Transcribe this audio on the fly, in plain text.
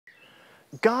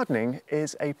Gardening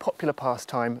is a popular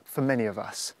pastime for many of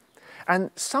us,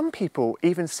 and some people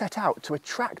even set out to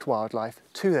attract wildlife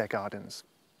to their gardens.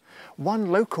 One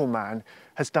local man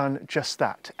has done just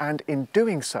that, and in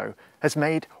doing so has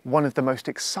made one of the most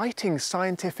exciting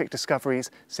scientific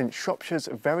discoveries since Shropshire's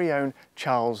very own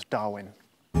Charles Darwin.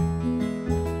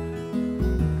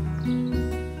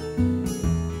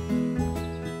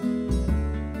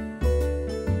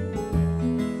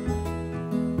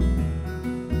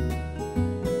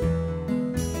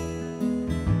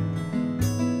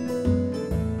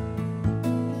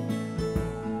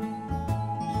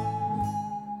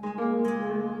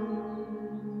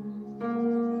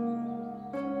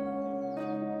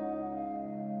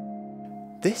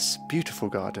 This beautiful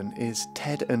garden is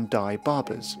Ted and Di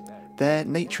Barber's. They're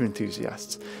nature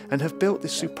enthusiasts and have built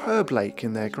this superb lake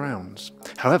in their grounds.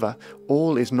 However,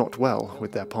 all is not well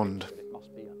with their pond.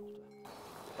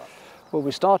 Well,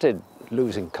 we started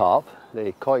losing carp,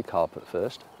 the koi carp at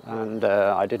first, and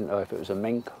I didn't know if it was a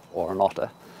mink or an otter,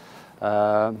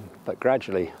 but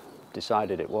gradually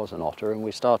decided it was an otter, and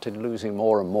we started losing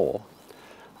more and more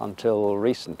until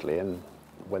recently, and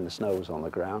when the snow was on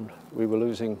the ground, we were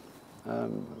losing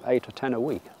 8 or 10 a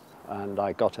week, and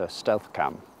I got a stealth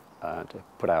cam to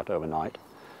put out overnight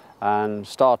and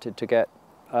started to get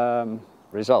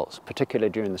results, particularly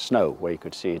during the snow where you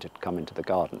could see it had come into the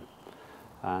garden,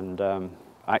 and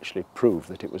actually proved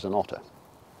that it was an otter.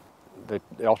 The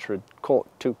otter had caught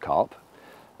 2 carp,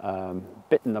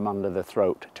 bitten them under the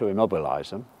throat to immobilise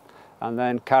them, and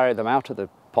then carried them out of the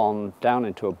pond down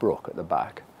into a brook at the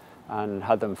back and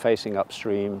had them facing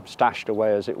upstream, stashed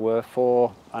away as it were,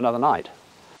 for another night.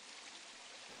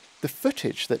 The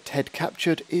footage that Ted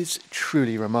captured is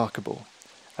truly remarkable.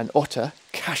 An otter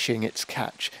caching its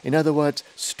catch, in other words,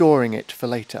 storing it for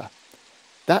later.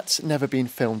 That's never been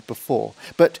filmed before,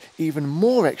 but even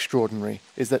more extraordinary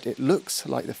is that it looks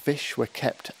like the fish were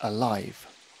kept alive.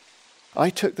 I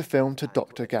took the film to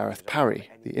Dr. Gareth Parry,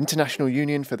 the International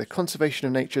Union for the Conservation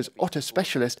of Nature's otter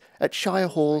specialist at Shire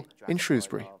Hall in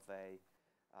Shrewsbury.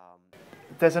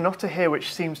 There's an otter here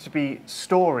which seems to be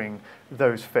storing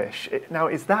those fish. Now,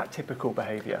 is that typical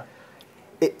behaviour?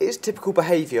 It is typical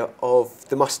behaviour of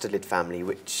the mustelid family,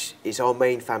 which is our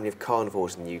main family of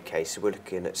carnivores in the UK. So we're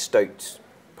looking at stoats,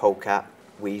 polecat,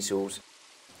 weasels.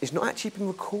 It's not actually been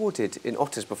recorded in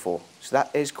otters before, so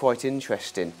that is quite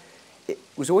interesting. It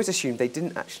was always assumed they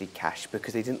didn't actually cache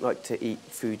because they didn't like to eat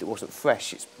food that wasn't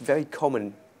fresh. It's very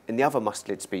common in the other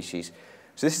mustelid species.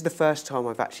 So this is the first time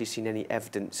I've actually seen any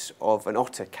evidence of an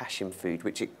otter caching food,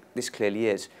 which this clearly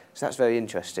is. So that's very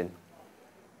interesting.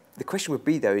 The question would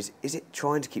be, though, is it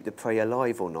trying to keep the prey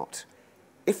alive or not?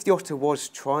 If the otter was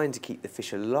trying to keep the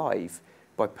fish alive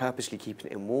by purposely keeping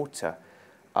it in water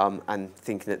and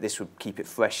thinking that this would keep it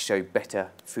fresh, so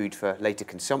better food for later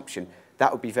consumption,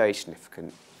 that would be very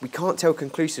significant. We can't tell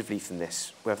conclusively from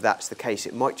this whether that's the case.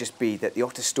 It might just be that the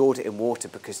otter stored it in water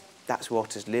because that's where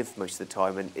otters live most of the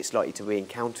time and it's likely to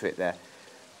re-encounter it there.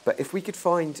 But if we could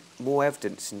find more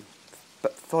evidence and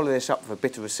follow this up with a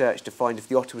bit of research to find if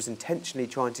the otter was intentionally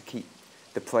trying to keep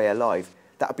the prey alive,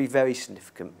 that would be very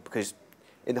significant because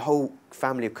in the whole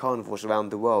family of carnivores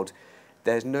around the world,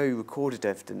 there's no recorded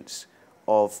evidence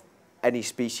of any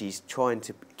species trying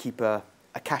to keep a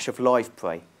cache of live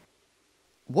prey.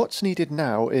 What's needed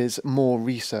now is more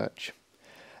research.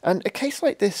 And a case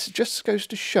like this just goes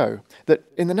to show that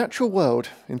in the natural world,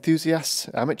 enthusiasts,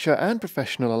 amateur and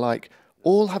professional alike,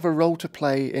 all have a role to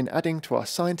play in adding to our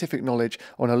scientific knowledge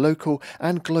on a local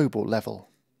and global level.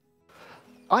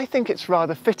 I think it's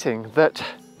rather fitting that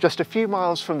just a few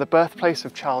miles from the birthplace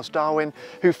of Charles Darwin,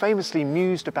 who famously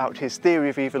mused about his theory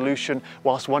of evolution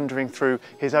whilst wandering through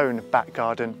his own back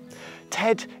garden,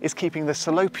 Ted is keeping the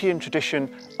Salopian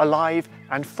tradition alive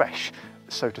and fresh,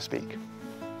 so to speak.